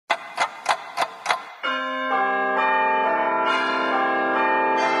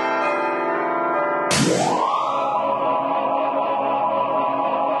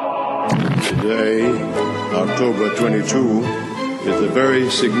October 22 is a very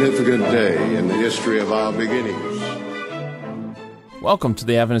significant day in the history of our beginnings. Welcome to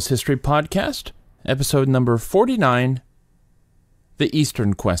the Adventist History Podcast, episode number 49, The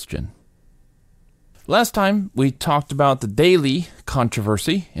Eastern Question. Last time, we talked about the daily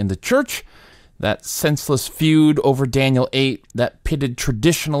controversy in the church, that senseless feud over Daniel 8 that pitted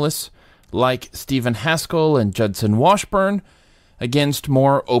traditionalists like Stephen Haskell and Judson Washburn against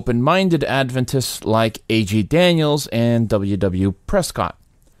more open-minded Adventists like A.G. Daniels and W.W. Prescott.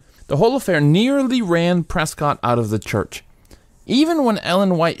 The whole affair nearly ran Prescott out of the church. Even when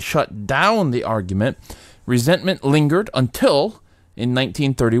Ellen White shut down the argument, resentment lingered until, in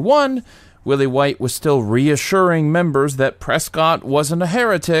 1931, Willie White was still reassuring members that Prescott wasn't a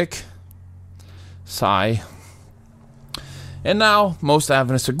heretic. Sigh. And now, most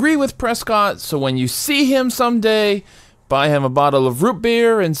Adventists agree with Prescott, so when you see him someday, buy him a bottle of root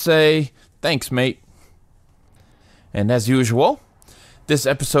beer and say, "Thanks, mate." And as usual, this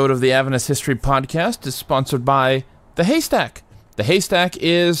episode of the Adventist History Podcast is sponsored by The Haystack. The Haystack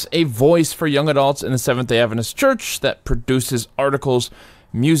is a voice for young adults in the Seventh-day Adventist Church that produces articles,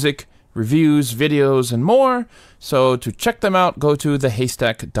 music, reviews, videos, and more. So to check them out, go to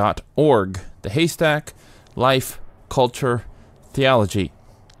thehaystack.org. The Haystack, Life, Culture, Theology.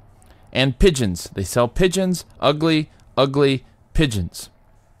 And pigeons. They sell pigeons, ugly pigeons.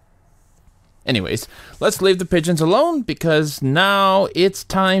 Anyways, let's leave the pigeons alone because now it's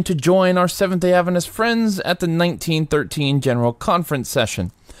time to join our Seventh-day Adventist friends at the 1913 General Conference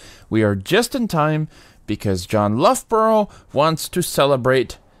session. We are just in time because John Loughborough wants to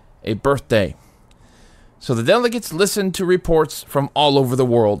celebrate a birthday. So the delegates listen to reports from all over the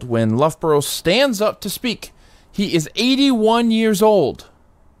world. When Loughborough stands up to speak, he is 81 years old.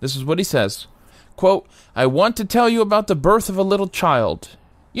 This is what he says. Quote, "I want to tell you about the birth of a little child.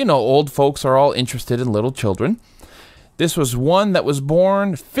 You know, old folks are all interested in little children. This was one that was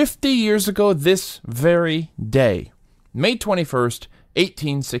born 50 years ago this very day, May 21st,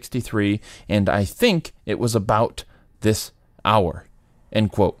 1863, and I think it was about this hour."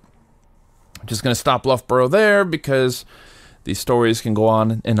 End quote. I'm just going to stop Loughborough there because these stories can go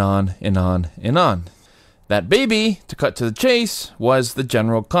on and on and on and on. That baby, to cut to the chase, was the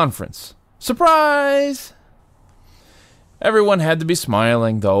General Conference. Surprise! Everyone had to be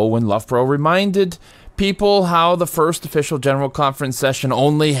smiling, though, when Loughborough reminded people how the first official General Conference session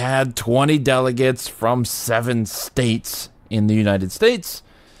only had 20 delegates from 7 states in the United States,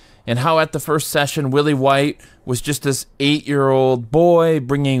 and how at the first session Willie White was just this 8-year-old boy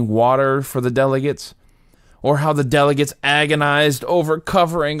bringing water for the delegates, or how the delegates agonized over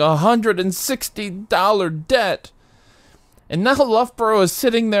covering a $160 debt. And now Loughborough is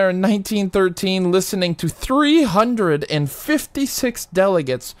sitting there in 1913 listening to 356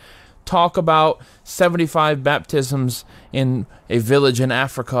 delegates talk about 75 baptisms in a village in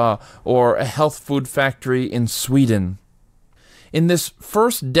Africa or a health food factory in Sweden. In this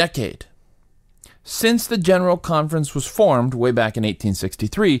first decade, since the General Conference was formed way back in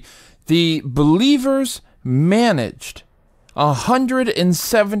 1863, the believers managed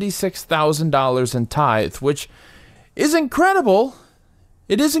 $176,000 in tithe, which is incredible.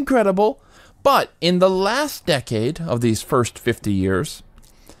 It is incredible. But in the last decade of these first 50 years,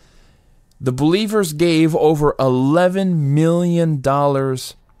 the believers gave over $11 million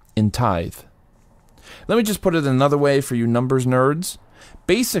in tithe. Let me just put it another way for you numbers nerds.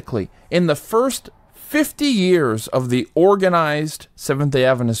 Basically, in the first 50 years of the organized Seventh-day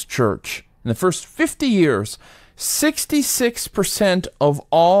Adventist Church, in the first 50 years, 66% of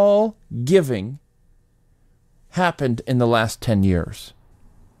all giving happened in the last 10 years.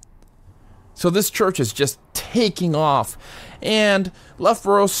 So this church is just taking off. And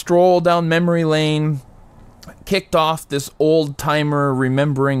Loughborough strolled down memory lane, kicked off this old-timer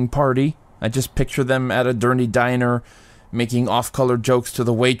remembering party. I just picture them at a dirty diner, making off-color jokes to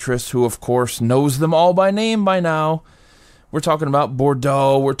the waitress, who, of course, knows them all by name by now. We're talking about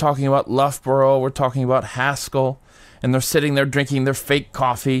Bordeaux, we're talking about Loughborough, we're talking about Haskell, and they're sitting there drinking their fake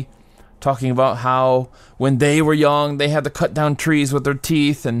coffee, talking about how when they were young, they had to cut down trees with their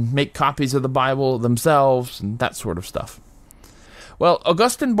teeth and make copies of the Bible themselves, and that sort of stuff. Well,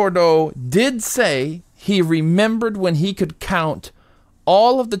 Augustin Bordeaux did say he remembered when he could count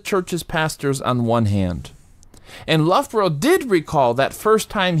all of the church's pastors on one hand. And Loughborough did recall that first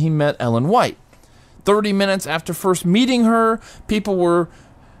time he met Ellen White. 30 minutes after first meeting her, people were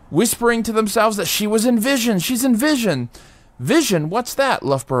whispering to themselves that she was in vision. She's in vision. Vision? What's that?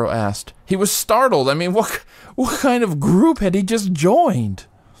 Loughborough asked. He was startled. I mean, what kind of group had he just joined?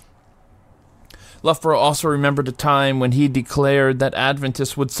 Loughborough also remembered a time when he declared that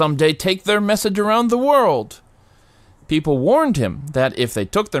Adventists would someday take their message around the world. People warned him that if they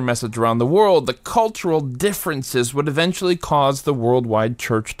took their message around the world, the cultural differences would eventually cause the worldwide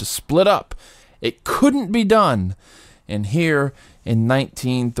church to split up. It couldn't be done. And here in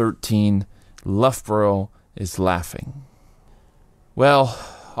 1913, Loughborough is laughing. Well,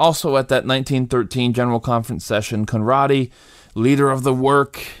 also at that 1913 General Conference session, Conradi, leader of the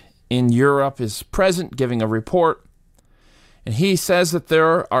work in Europe, is present giving a report. And he says that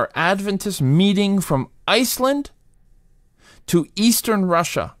there are Adventists meeting from Iceland to Eastern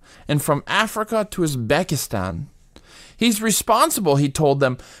Russia and from Africa to Uzbekistan. He's responsible, he told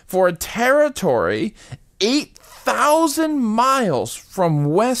them, for a territory 8,000 miles from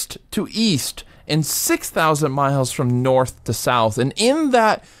west to east and 6,000 miles from north to south. And in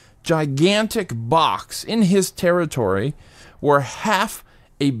that gigantic box, in his territory, were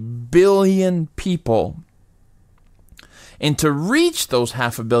 500 million people. And to reach those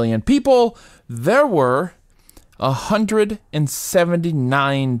 500 million people, there were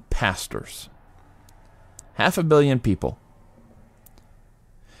 179 pastors. 500 million people.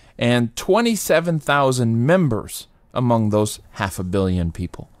 And 27,000 members among those 500 million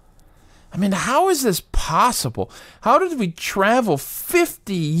people. I mean, how is this possible? How did we travel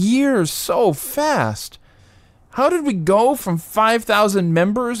 50 years so fast? How did we go from 5,000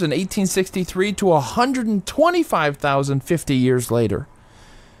 members in 1863 to 125,000 50 years later?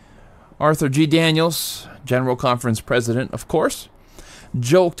 Arthur G. Daniels, General Conference president, of course,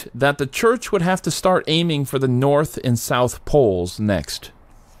 joked that the church would have to start aiming for the North and South Poles next.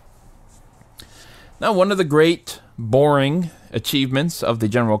 Now, one of the great, boring achievements of the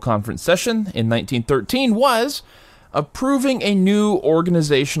General Conference session in 1913 was approving a new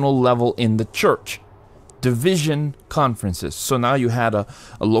organizational level in the church. Division conferences. So now you had a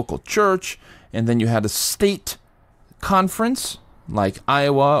local church, and then you had a state conference like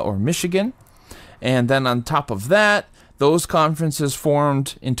Iowa or Michigan. And then on top of that, those conferences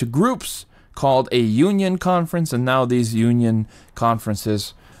formed into groups called a union conference, and now these union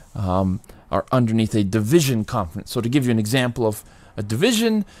conferences are underneath a division conference. So to give you an example of a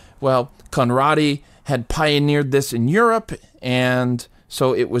division, well, Conradi had pioneered this in Europe, and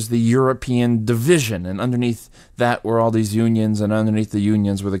so it was the European division, and underneath that were all these unions, and underneath the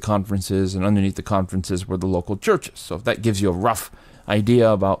unions were the conferences, and underneath the conferences were the local churches. So that gives you a rough idea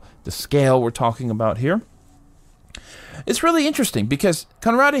about the scale we're talking about here. It's really interesting because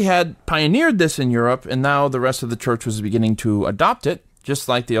Conradi had pioneered this in Europe, and now the rest of the church was beginning to adopt it, just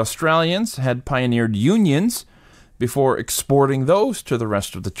like the Australians had pioneered unions before exporting those to the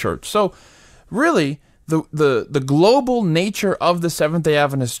rest of the church. So really, the global nature of the Seventh-day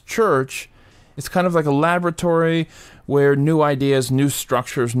Adventist Church is kind of like a laboratory where new ideas, new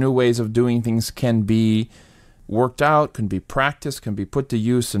structures, new ways of doing things can be worked out, can be practiced, can be put to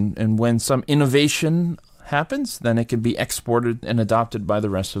use, and when some innovation happens, then it can be exported and adopted by the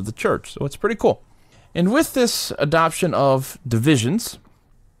rest of the church. So it's pretty cool. And with this adoption of divisions,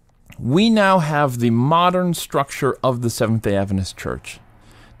 we now have the modern structure of the Seventh-day Adventist Church.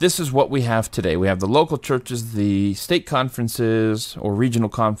 This is what we have today. We have the local churches, the state conferences or regional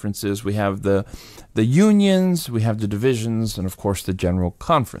conferences. We have the unions, we have the divisions, and of course the General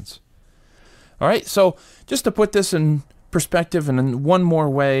Conference. All right, so just to put this in perspective and in one more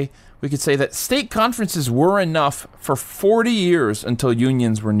way, we could say that state conferences were enough for 40 years until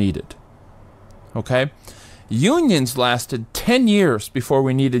unions were needed. Okay? Unions lasted 10 years before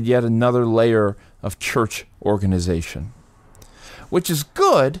we needed yet another layer of church organization. Which is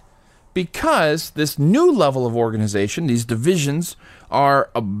good because this new level of organization, these divisions, are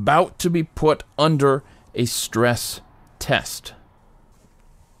about to be put under a stress test.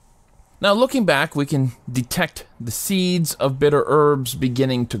 Now, looking back, we can detect the seeds of bitter herbs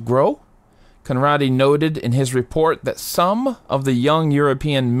beginning to grow. Conradi noted in his report that some of the young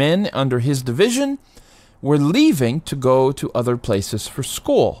European men under his division were leaving to go to other places for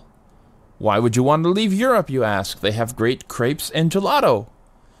school. Why would you want to leave Europe, you ask? They have great crepes and gelato.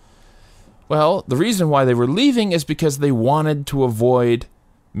 Well, the reason why they were leaving is because they wanted to avoid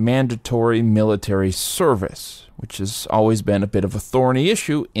mandatory military service, which has always been a bit of a thorny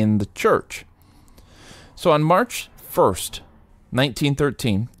issue in the church. So on March 1st,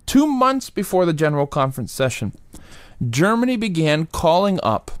 1913, 2 months before the General Conference session, Germany began calling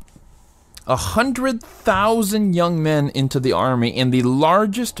up 100,000 young men into the army in the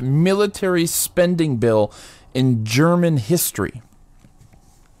largest military spending bill in German history.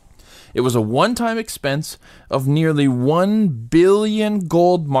 It was a one-time expense of nearly 1 billion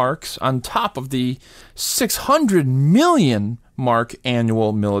gold marks on top of the 600 million mark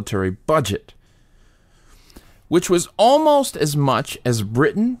annual military budget, which was almost as much as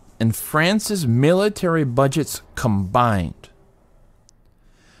Britain and France's military budgets combined.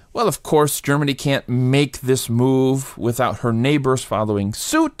 Well, of course, Germany can't make this move without her neighbors following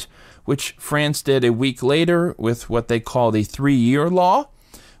suit, which France did a week later with what they called a 3-year law,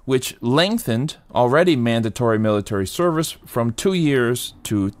 which lengthened already mandatory military service from 2 years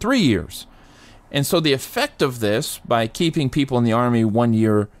to 3 years. And so the effect of this, by keeping people in the army 1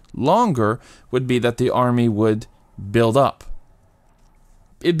 year longer, would be that the army would build up.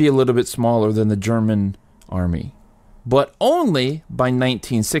 It'd be a little bit smaller than the German army, but only by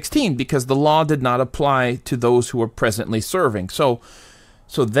 1916, because the law did not apply to those who were presently serving. So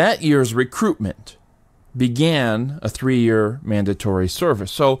that year's recruitment began a 3-year mandatory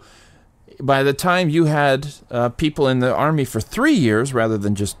service. So by the time you had people in the army for 3 years rather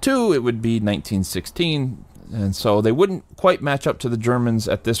than just 2, it would be 1916. And so they wouldn't quite match up to the Germans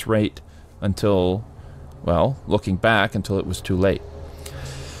at this rate until, well, looking back, until it was too late.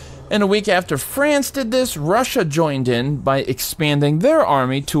 And a week after France did this, Russia joined in by expanding their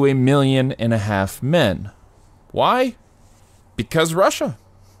army to 1.5 million men. Why? Because Russia.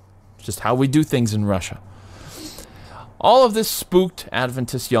 It's just how we do things in Russia. All of this spooked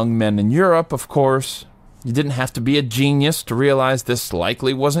Adventist young men in Europe, of course. You didn't have to be a genius to realize this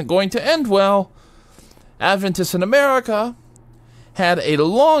likely wasn't going to end well. Adventists in America had a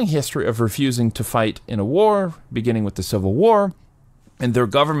long history of refusing to fight in a war, beginning with the Civil War, and their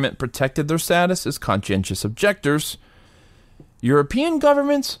government protected their status as conscientious objectors. European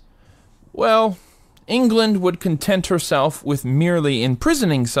governments, well, England would content herself with merely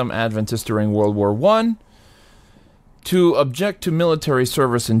imprisoning some Adventists during World War I. To object to military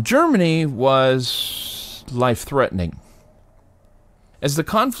service in Germany was life-threatening. As the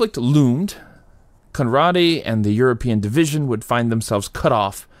conflict loomed, Conradi and the European Division would find themselves cut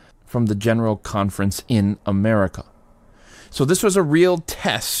off from the General Conference in America. So this was a real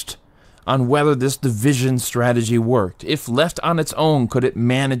test on whether this division strategy worked. If left on its own, could it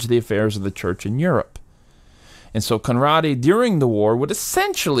manage the affairs of the church in Europe? And so Conradi, during the war, would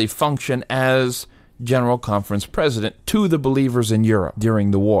essentially function as General Conference president to the believers in Europe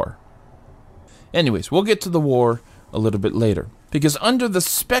during the war. Anyways, we'll get to the war a little bit later, because under the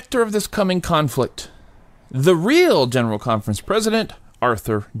specter of this coming conflict, the real General Conference president,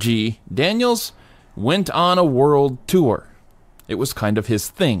 Arthur G. Daniels, went on a world tour. It was kind of his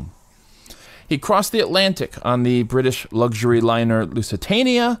thing. He crossed the Atlantic on the British luxury liner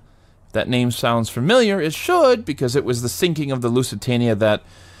Lusitania. If that name sounds familiar, it should, because it was the sinking of the Lusitania that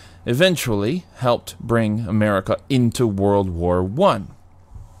eventually helped bring America into World War I.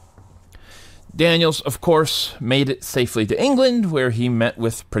 Daniels, of course, made it safely to England, where he met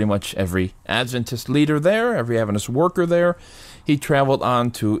with pretty much every Adventist leader there, every Adventist worker there. He traveled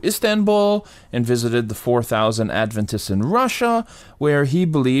on to Istanbul and visited the 4,000 Adventists in Russia, where he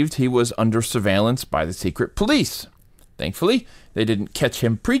believed he was under surveillance by the secret police. Thankfully, they didn't catch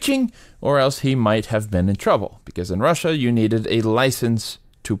him preaching, or else he might have been in trouble, because in Russia you needed a license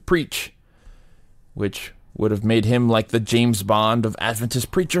to preach, which would have made him like the James Bond of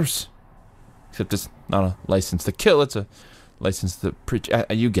Adventist preachers. Except it's not a license to kill, it's a license to preach.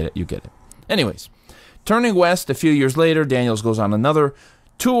 You get it. Anyways, turning west a few years later, Daniels goes on another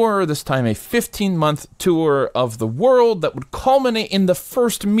tour, this time a 15-month tour of the world that would culminate in the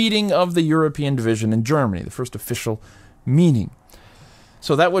first meeting of the European Division in Germany, the first official meeting.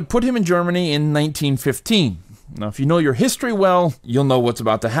 So that would put him in Germany in 1915. Now, if you know your history well, you'll know what's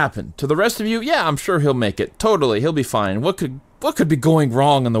about to happen. To the rest of you, yeah, I'm sure he'll make it. Totally, he'll be fine. What could be going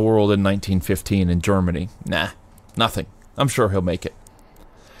wrong in the world in 1915 in Germany? Nah, nothing. I'm sure he'll make it.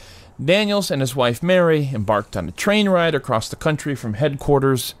 Daniels and his wife Mary embarked on a train ride across the country from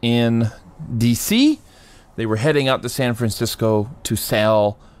headquarters in D.C. They were heading out to San Francisco to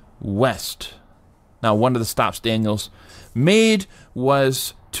sail west. Now, one of the stops Daniels made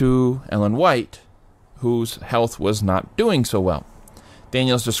was to Ellen White, whose health was not doing so well.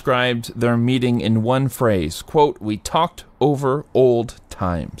 Daniels described their meeting in one phrase, quote, "We talked over old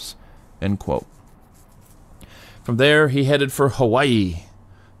times," end quote. From there, he headed for Hawaii.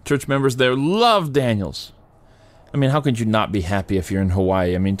 Church members there loved Daniels. I mean, how could you not be happy if you're in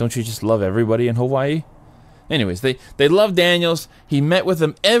Hawaii? I mean, don't you just love everybody in Hawaii? Anyways, they loved Daniels. He met with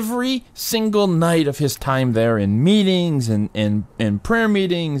them every single night of his time there in meetings and prayer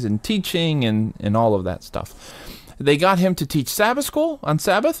meetings and teaching and all of that stuff. They got him to teach Sabbath school on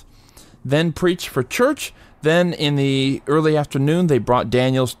Sabbath, then preach for church. Then in the early afternoon, they brought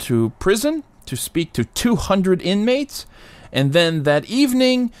Daniels to prison to speak to 200 inmates. And then that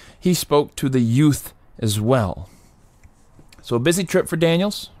evening, he spoke to the youth as well. So a busy trip for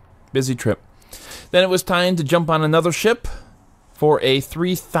Daniels. Busy trip. Then it was time to jump on another ship for a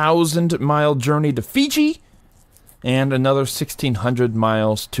 3,000-mile journey to Fiji and another 1,600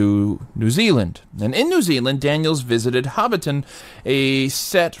 miles to New Zealand. And in New Zealand, Daniels visited Hobbiton, a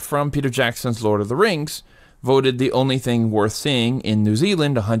set from Peter Jackson's Lord of the Rings, voted the only thing worth seeing in New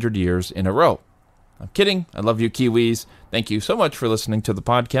Zealand 100 years in a row. I'm kidding. I love you, Kiwis. Thank you so much for listening to the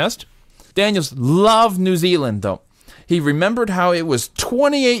podcast. Daniels loved New Zealand, though. He remembered how it was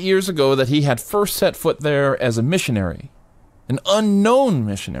 28 years ago that he had first set foot there as a missionary, an unknown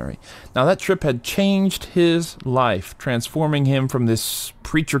missionary. Now, that trip had changed his life, transforming him from this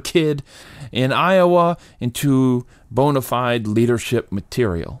preacher kid in Iowa into bona fide leadership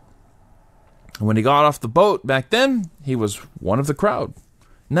material. And when he got off the boat back then, he was one of the crowd.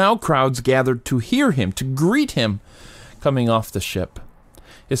 Now crowds gathered to hear him, to greet him coming off the ship.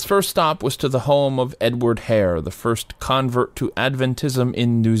 His first stop was to the home of Edward Hare, the first convert to Adventism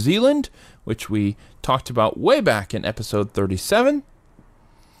in New Zealand, which we talked about way back in episode 37.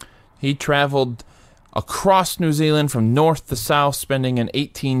 He traveled across New Zealand from north to south, spending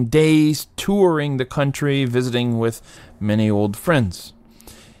 18 days touring the country, visiting with many old friends.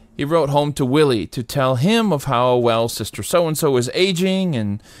 He wrote home to Willie to tell him of how well Sister So-and-so is aging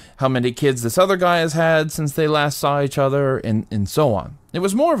and how many kids this other guy has had since they last saw each other, and so on. It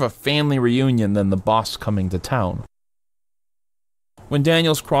was more of a family reunion than the boss coming to town. When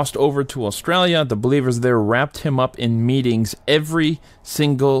Daniels crossed over to Australia, the believers there wrapped him up in meetings every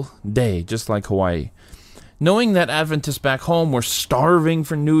single day, just like Hawaii. Knowing that Adventists back home were starving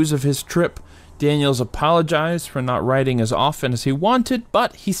for news of his trip, Daniels apologized for not writing as often as he wanted,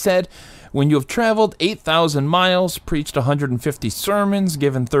 but he said, "When you have traveled 8,000 miles, preached 150 sermons,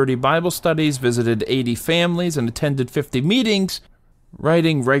 given 30 Bible studies, visited 80 families, and attended 50 meetings,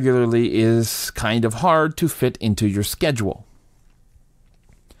 writing regularly is kind of hard to fit into your schedule."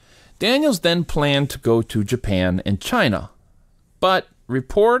 Daniels then planned to go to Japan and China, but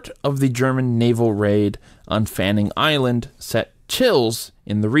report of the German naval raid on Fanning Island set chills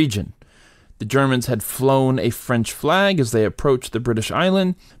in the region. The Germans had flown a French flag as they approached the British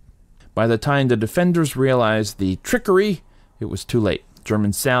island. By the time the defenders realized the trickery, it was too late.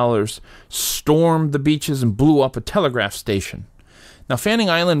 German sailors stormed the beaches and blew up a telegraph station. Now, Fanning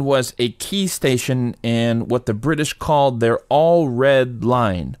Island was a key station in what the British called their all-red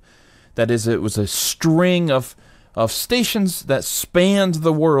line. That is, it was a string of stations that spanned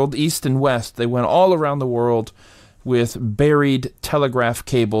the world, east and west. They went all around the world with buried telegraph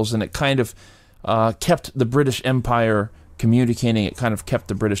cables, and it kind of kept the British Empire communicating. It kind of kept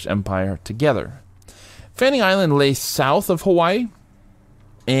the British Empire together. Fanning Island lay south of Hawaii,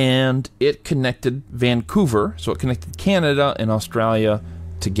 and it connected Vancouver, so it connected Canada and Australia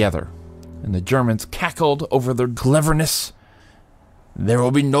together. And the Germans cackled over their cleverness. "There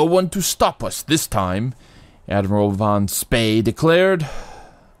will be no one to stop us this time," Admiral von Spee declared.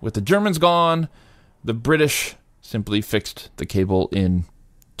 With the Germans gone, the British simply fixed the cable in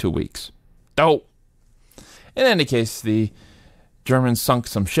 2 weeks. Oh! In any case, the Germans sunk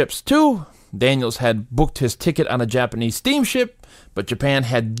some ships too. Daniels had booked his ticket on a Japanese steamship, but Japan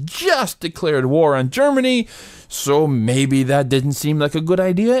had just declared war on Germany, so maybe that didn't seem like a good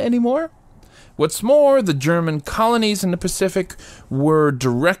idea anymore. What's more, the German colonies in the Pacific were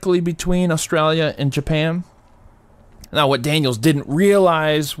directly between Australia and Japan. Now, what Daniels didn't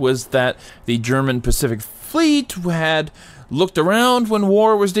realize was that the German Pacific Fleet had looked around when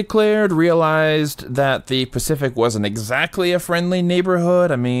war was declared, realized that the Pacific wasn't exactly a friendly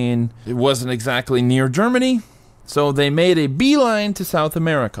neighborhood. I mean, it wasn't exactly near Germany, so they made a beeline to South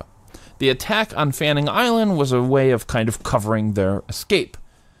America. The attack on Fanning Island was a way of kind of covering their escape.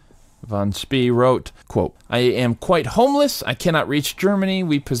 Von Spee wrote, quote, "I am quite homeless. I cannot reach Germany.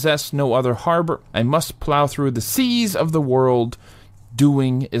 We possess no other harbor. I must plow through the seas of the world,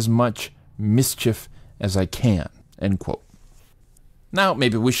 doing as much mischief as I can," end quote. Now,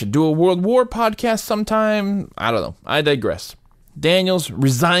 maybe we should do a World War podcast sometime. I don't know. I digress. Daniels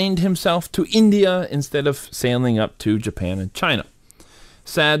resigned himself to India instead of sailing up to Japan and China.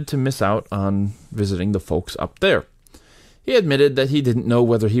 Sad to miss out on visiting the folks up there. He admitted that he didn't know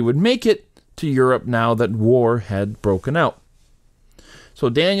whether he would make it to Europe now that war had broken out. So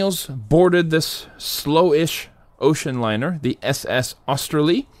Daniels boarded this slow-ish ocean liner, the SS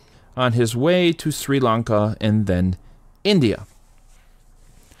Austerlitz, on his way to Sri Lanka and then India.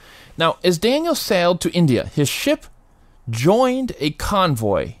 Now, as Daniels sailed to India, his ship joined a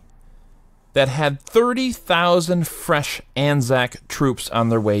convoy that had 30,000 fresh Anzac troops on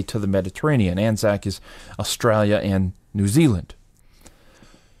their way to the Mediterranean. Anzac is Australia and New Zealand.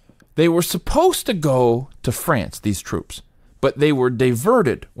 They were supposed to go to France, these troops, but they were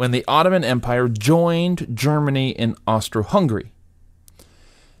diverted when the Ottoman Empire joined Germany in Austro-Hungary.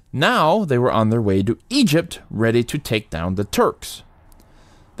 Now they were on their way to Egypt, ready to take down the Turks.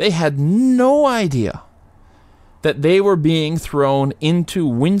 They had no idea that they were being thrown into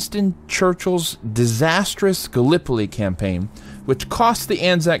Winston Churchill's disastrous Gallipoli campaign, which cost the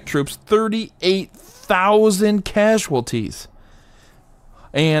Anzac troops 38,000 casualties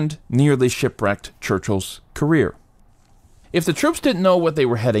and nearly shipwrecked Churchill's career. If the troops didn't know what they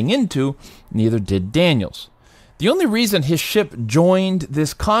were heading into, neither did Daniel's. The only reason his ship joined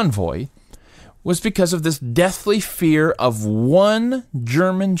this convoy was because of this deathly fear of one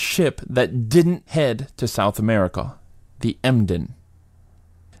German ship that didn't head to South America, the Emden.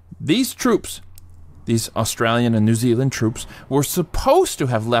 These troops, these Australian and New Zealand troops, were supposed to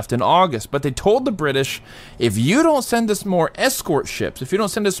have left in August, but they told the British, if you don't send us more escort ships, if you don't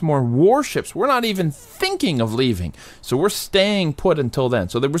send us more warships, we're not even thinking of leaving. So we're staying put until then.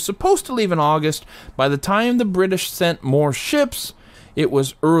 So they were supposed to leave in August. By the time the British sent more ships, it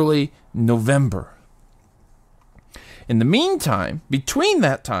was early November. In the meantime, between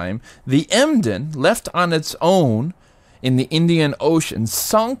that time, the Emden, left on its own in the Indian Ocean,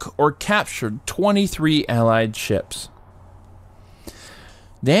 sunk or captured 23 Allied ships.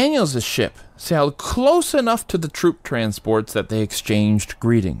 Daniel's ship sailed close enough to the troop transports that they exchanged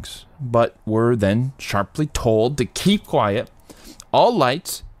greetings, but were then sharply told to keep quiet. All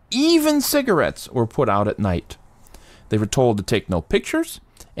lights, even cigarettes, were put out at night. They were told to take no pictures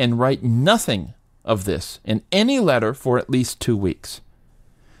and write nothing of this in any letter for at least 2 weeks.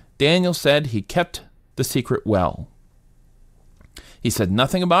 Daniel said he kept the secret well. He said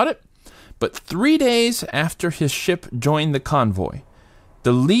nothing about it, but 3 days after his ship joined the convoy,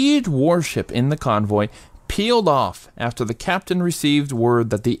 the lead warship in the convoy peeled off after the captain received word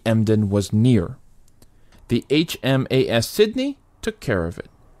that the Emden was near. The HMAS Sydney took care of it.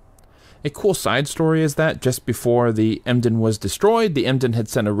 A cool side story is that just before the Emden was destroyed, the Emden had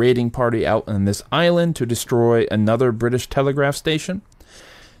sent a raiding party out on this island to destroy another British telegraph station.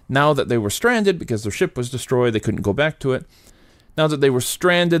 Now that they were stranded because their ship was destroyed, they couldn't go back to it. Now that they were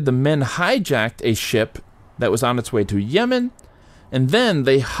stranded, the men hijacked a ship that was on its way to Yemen, and then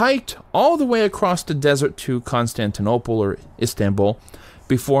they hiked all the way across the desert to Constantinople or Istanbul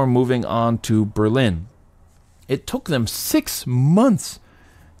before moving on to Berlin. It took them 6 months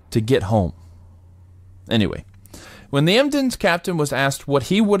to get home. Anyway, when the Emden's captain was asked what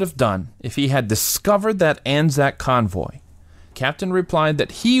he would have done if he had discovered that Anzac convoy, Captain replied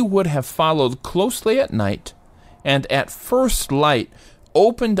that he would have followed closely at night and at first light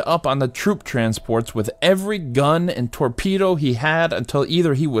opened up on the troop transports with every gun and torpedo he had until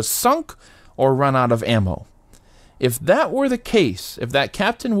either he was sunk or run out of ammo. If that were the case, if that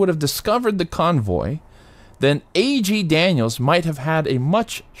captain would have discovered the convoy, then A.G. Daniels might have had a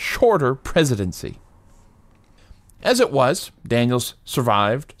much shorter presidency. As it was, Daniels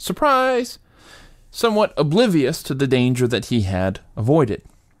survived, surprise, somewhat oblivious to the danger that he had avoided.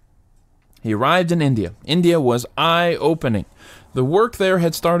 He arrived in India. India was eye-opening. The work there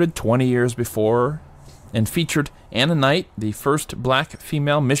had started 20 years before and featured Anna Knight, the first black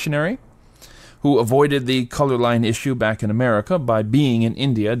female missionary, who avoided the color line issue back in America by being in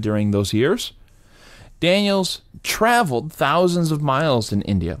India during those years. Daniels traveled thousands of miles in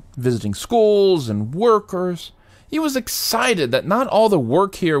India, visiting schools and workers. He was excited that not all the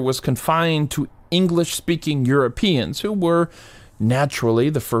work here was confined to English-speaking Europeans, who were naturally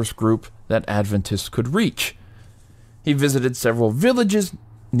the first group that Adventists could reach. He visited several villages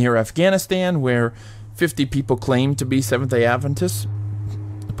near Afghanistan where 50 people claimed to be Seventh-day Adventists.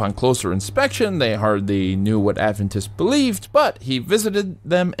 Upon closer inspection, they hardly knew what Adventists believed, but he visited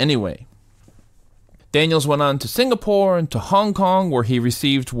them anyway. Daniels went on to Singapore and to Hong Kong, where he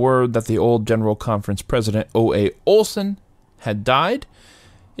received word that the old General Conference President O.A. Olson had died.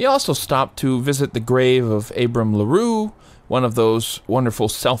 He also stopped to visit the grave of Abram LaRue, one of those wonderful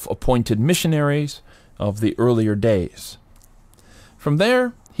self-appointed missionaries of the earlier days. From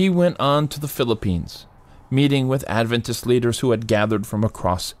there, he went on to the Philippines, meeting with Adventist leaders who had gathered from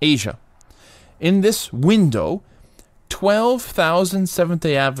across Asia. In this window, 12,000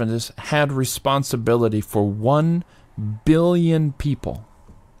 Seventh-day Adventists had responsibility for 1 billion people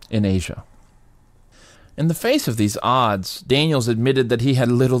in Asia. In the face of these odds, Daniels admitted that he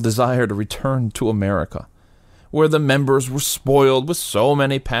had little desire to return to America, where the members were spoiled with so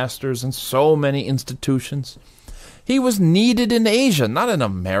many pastors and so many institutions. He was needed in Asia, not in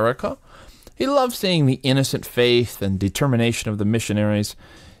America. He loved seeing the innocent faith and determination of the missionaries,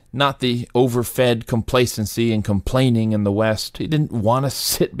 not the overfed complacency and complaining in the West. He didn't want to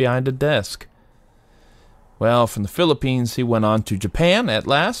sit behind a desk. Well, from the Philippines, he went on to Japan at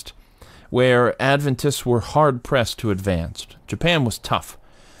last, where Adventists were hard-pressed to advance. Japan was tough.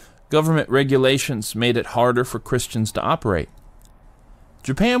 Government regulations made it harder for Christians to operate.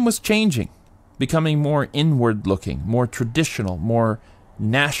 Japan was changing, becoming more inward-looking, more traditional, more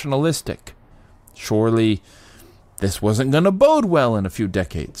nationalistic. Surely, this wasn't going to bode well in a few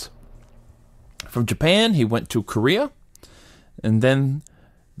decades. From Japan, he went to Korea, and then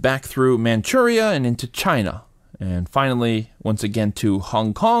back through Manchuria and into China, and finally, once again, to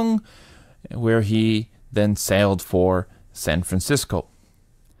Hong Kong, where he then sailed for San Francisco.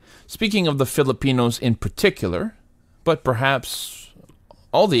 Speaking of the Filipinos in particular, but perhaps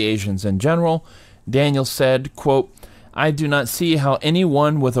all the Asians in general, Daniel said, quote, "I do not see how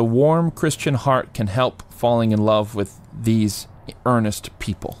anyone with a warm Christian heart can help falling in love with these earnest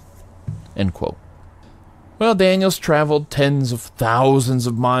people," end quote. Well, Daniel's traveled tens of thousands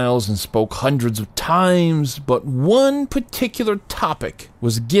of miles and spoke hundreds of times, but one particular topic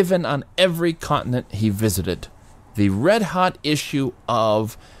was given on every continent he visited: the red-hot issue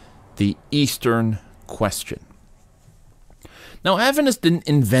of the Eastern question. Now, Adventists didn't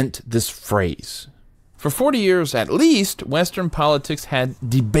invent this phrase. For 40 years at least, Western politics had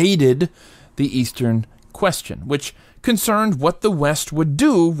debated the Eastern question, which concerned what the West would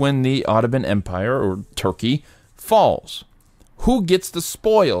do when the Ottoman Empire, or Turkey, falls. Who gets the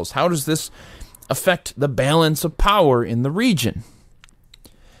spoils? How does this affect the balance of power in the region?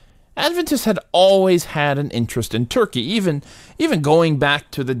 Adventists had always had an interest in Turkey, even going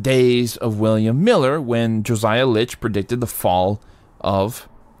back to the days of William Miller, when Josiah Litch predicted the fall of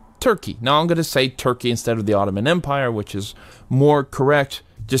Turkey. Now, I'm going to say Turkey instead of the Ottoman Empire, which is more correct,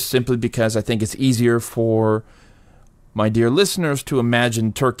 just simply because I think it's easier for my dear listeners to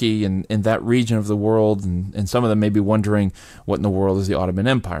imagine Turkey in that region of the world, and some of them may be wondering what in the world is the Ottoman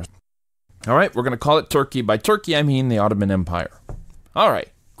Empire. All right, we're going to call it Turkey. By Turkey, I mean the Ottoman Empire. All right.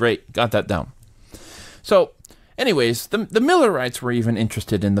 Great, got that down. So, anyways, the Millerites were even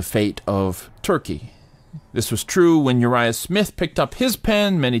interested in the fate of Turkey. This was true when Uriah Smith picked up his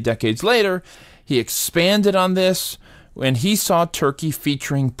pen many decades later. He expanded on this when he saw Turkey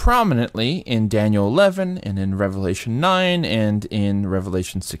featuring prominently in Daniel 11 and in Revelation 9 and in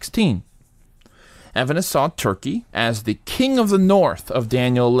Revelation 16. Adventists saw Turkey as the king of the north of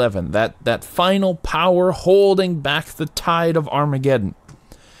Daniel 11, that final power holding back the tide of Armageddon.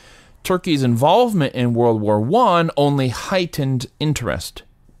 Turkey's involvement in World War I only heightened interest.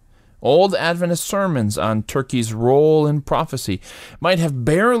 Old Adventist sermons on Turkey's role in prophecy might have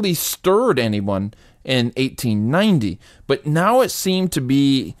barely stirred anyone in 1890, but now it seemed to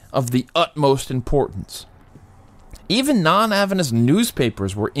be of the utmost importance. Even non-Adventist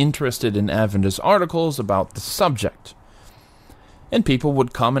newspapers were interested in Adventist articles about the subject. And people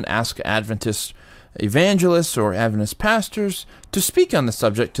would come and ask Adventist evangelists or Adventist pastors to speak on the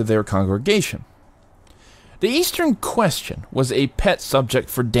subject to their congregation. The Eastern question was a pet subject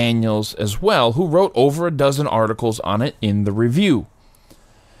for Daniels as well, who wrote over a dozen articles on it in the Review.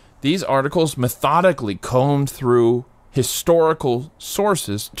 These articles methodically combed through historical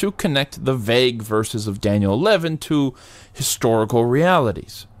sources to connect the vague verses of Daniel 11 to historical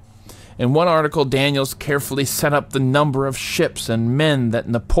realities. In one article, Daniels carefully set up the number of ships and men that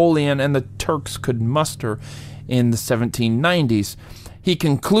Napoleon and the Turks could muster in the 1790s. He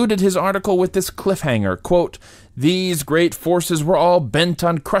concluded his article with this cliffhanger, quote, "These great forces were all bent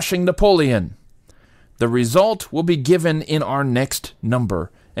on crushing Napoleon. The result will be given in our next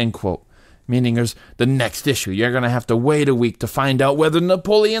number," end quote. Meaning there's the next issue. You're going to have to wait a week to find out whether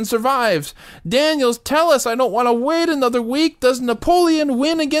Napoleon survives. Daniels, tell us, I don't want to wait another week. Does Napoleon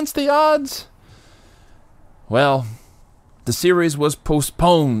win against the odds? Well, the series was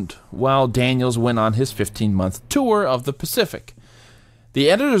postponed while Daniels went on his 15-month tour of the Pacific. The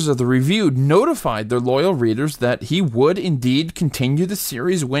editors of the Review notified their loyal readers that he would indeed continue the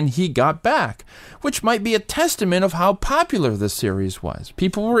series when he got back, which might be a testament of how popular the series was.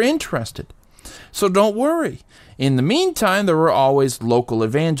 People were interested. So don't worry. In the meantime, there were always local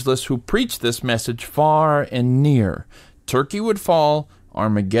evangelists who preached this message far and near. Turkey would fall,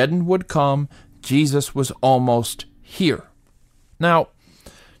 Armageddon would come, Jesus was almost here. Now,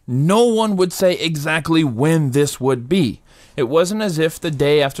 no one would say exactly when this would be. It wasn't as if the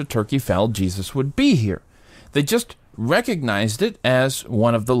day after Turkey fell, Jesus would be here. They just recognized it as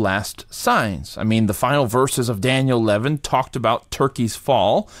one of the last signs. I mean, the final verses of Daniel 11 talked about Turkey's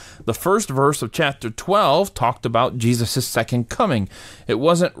fall. The first verse of chapter 12 talked about Jesus' second coming. It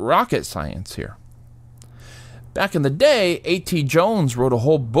wasn't rocket science here. Back in the day, A.T. Jones wrote a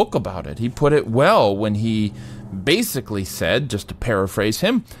whole book about it. He put it well when he basically said, just to paraphrase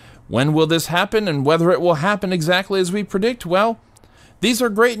him, "When will this happen, and whether it will happen exactly as we predict? Well, these are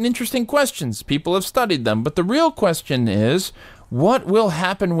great and interesting questions. People have studied them, but the real question is, What will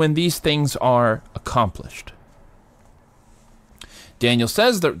happen when these things are accomplished? Daniel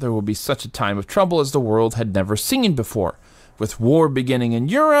says that there will be such a time of trouble as the world had never seen before, with war beginning in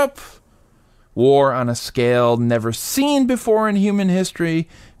Europe, war on a scale never seen before in human history.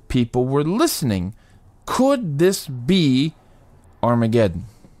 People were listening. Could this be Armageddon?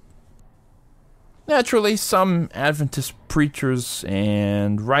 Naturally, some Adventist preachers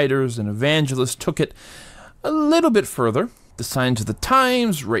and writers and evangelists took it a little bit further. The Signs of the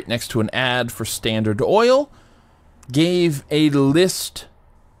Times, right next to an ad for Standard Oil, gave a list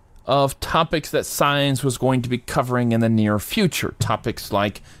of topics that Signs was going to be covering in the near future. Topics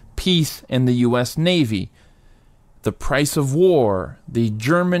like peace and the U.S. Navy, the price of war, the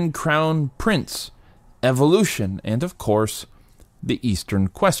German crown prince, evolution, and of course, the Eastern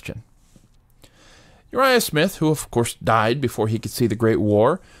question. Uriah Smith, who of course died before he could see the Great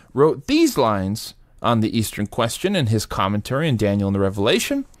War, wrote these lines on the Eastern question in his commentary in Daniel and the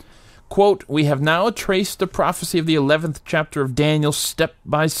Revelation. Quote, "We have now traced the prophecy of the 11th chapter of Daniel step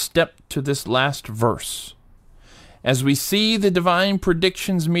by step to this last verse. As we see the divine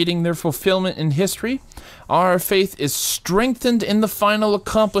predictions meeting their fulfillment in history, our faith is strengthened in the final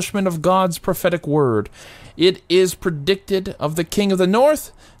accomplishment of God's prophetic word. It is predicted of the king of the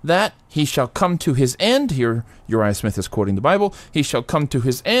north that he shall come to his end." Here, Uriah Smith is quoting the Bible. "He shall come to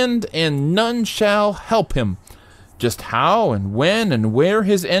his end, and none shall help him. Just how and when and where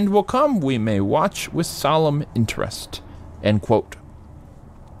his end will come, we may watch with solemn interest." End quote.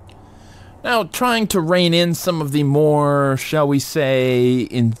 Now, trying to rein in some of the more, shall we say,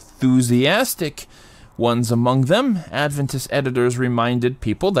 enthusiastic ones among them, Adventist editors reminded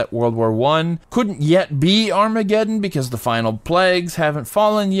people that World War I couldn't yet be Armageddon because the final plagues haven't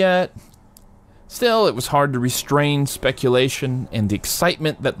fallen yet. Still, it was hard to restrain speculation and the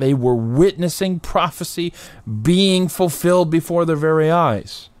excitement that they were witnessing prophecy being fulfilled before their very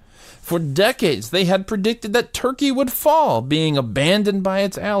eyes. For decades, they had predicted that Turkey would fall, being abandoned by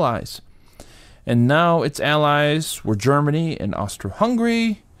its allies. And now its allies were Germany and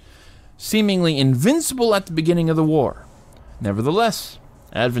Austro-Hungary, seemingly invincible at the beginning of the war. Nevertheless,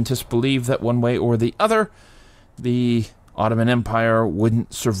 Adventists believed that one way or the other, the Ottoman Empire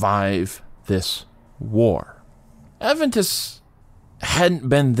wouldn't survive this war. Adventists hadn't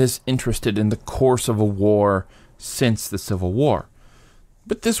been this interested in the course of a war since the Civil War.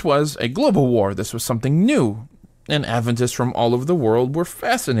 But this was a global war. This was something new, and Adventists from all over the world were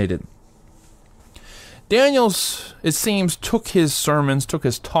fascinated. Daniels, it seems, took his sermons, took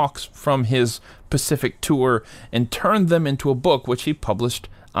his talks from his Pacific tour and turned them into a book which he published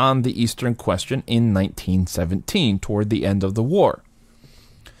on the Eastern Question in 1917, toward the end of the war.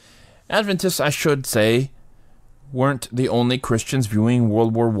 Adventists, I should say, weren't the only Christians viewing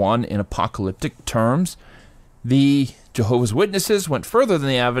World War I in apocalyptic terms. The Jehovah's Witnesses went further than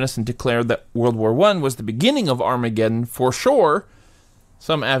the Adventists and declared that World War I was the beginning of Armageddon for sure.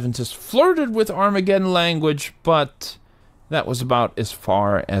 Some Adventists flirted with Armageddon language, but that was about as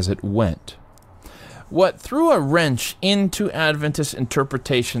far as it went. What threw a wrench into Adventist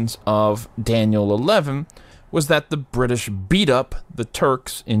interpretations of Daniel 11 was that the British beat up the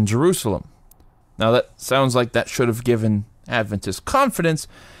Turks in Jerusalem. Now that sounds like that should have given Adventists confidence,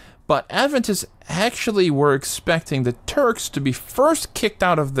 but Adventists actually were expecting the Turks to be first kicked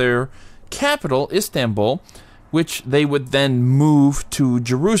out of their capital, Istanbul, which they would then move to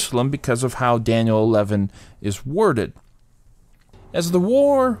Jerusalem because of how Daniel 11 is worded. As the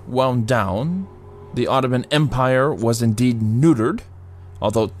war wound down, the Ottoman Empire was indeed neutered,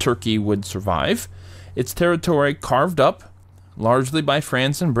 although Turkey would survive, its territory carved up, largely by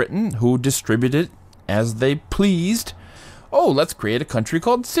France and Britain, who distributed it as they pleased. Oh, let's create a country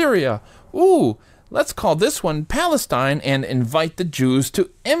called Syria. Ooh, let's call this one Palestine and invite the Jews to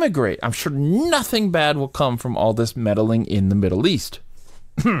immigrate. I'm sure nothing bad will come from all this meddling in the Middle East.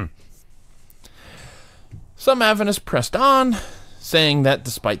 Some Adventists pressed on, saying that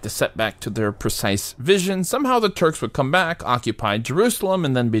despite the setback to their precise vision, somehow the Turks would come back, occupy Jerusalem,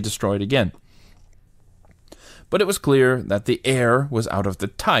 and then be destroyed again. But it was clear that the air was out of the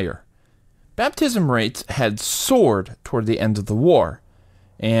tire. Baptism rates had soared toward the end of the war,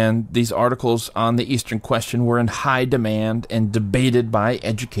 and these articles on the Eastern Question were in high demand and debated by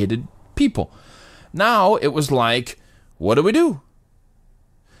educated people. Now it was like, what do we do?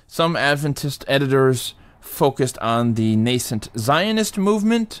 Some Adventist editors focused on the nascent Zionist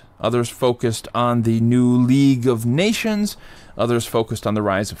movement, others focused on the new League of Nations, others focused on the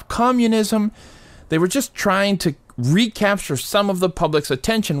rise of communism. They were just trying to recapture some of the public's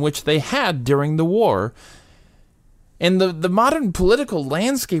attention which they had during the war. And the modern political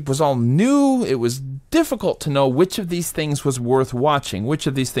landscape was all new. It was difficult to know which of these things was worth watching, which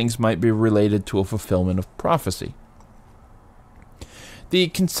of these things might be related to a fulfillment of prophecy. The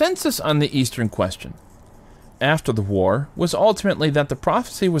consensus on the Eastern question after the war was ultimately that the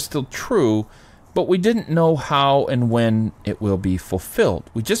prophecy was still true, but we didn't know how and when it will be fulfilled.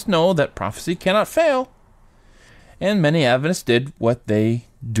 We just know that prophecy cannot fail. And many Adventists did what they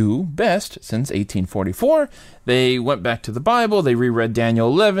do best since 1844. They went back to the Bible, they reread Daniel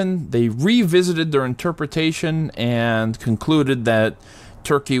 11, they revisited their interpretation and concluded that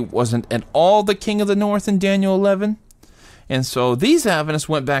Turkey wasn't at all the king of the north in Daniel 11. And so these Adventists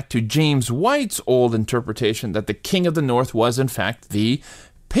went back to James White's old interpretation that the king of the north was in fact the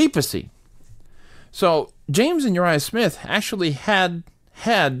papacy. So James and Uriah Smith actually had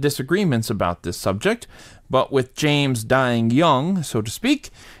disagreements about this subject, but with James dying young, so to speak,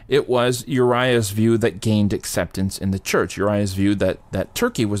 it was Uriah's view that gained acceptance in the church, Uriah's view that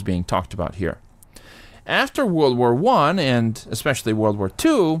Turkey was being talked about here. After World War I, and especially World War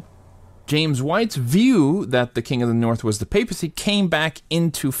II, James White's view that the king of the north was the papacy came back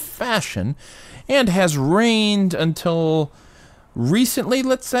into fashion and has reigned until recently,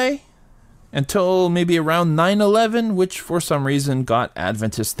 let's say, until maybe around 9/11, which for some reason got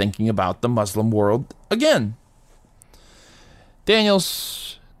Adventists thinking about the Muslim world again.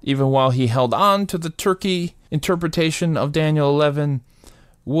 Daniel's, even while he held on to the Turkey interpretation of Daniel 11,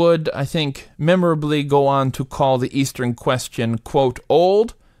 would, I think, memorably go on to call the Eastern question, quote,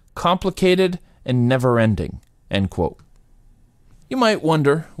 old, complicated, and never-ending, end quote. You might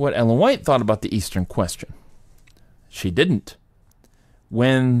wonder what Ellen White thought about the Eastern question. She didn't.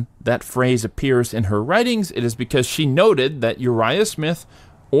 When that phrase appears in her writings, it is because she noted that Uriah Smith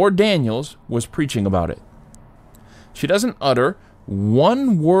or Daniels was preaching about it. She doesn't utter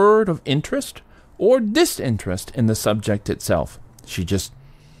one word of interest or disinterest in the subject itself. She just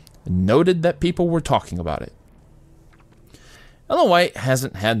noted that people were talking about it. Ellen White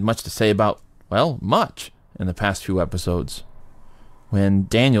hasn't had much to say about, well, much in the past few episodes. When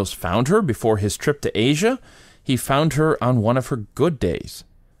Daniels found her before his trip to Asia, he found her on one of her good days.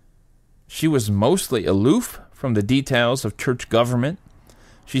 She was mostly aloof from the details of church government.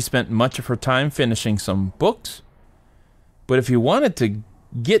 She spent much of her time finishing some books. But if you wanted to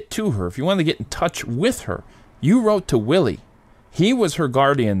get to her, if you wanted to get in touch with her, you wrote to Willie. He was her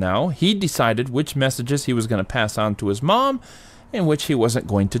guardian now. He decided which messages he was going to pass on to his mom and which he wasn't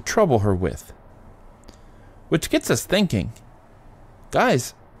going to trouble her with. Which gets us thinking,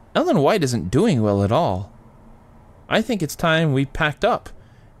 guys, Ellen White isn't doing well at all. I think it's time we packed up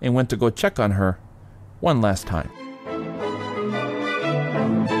and went to go check on her one last time.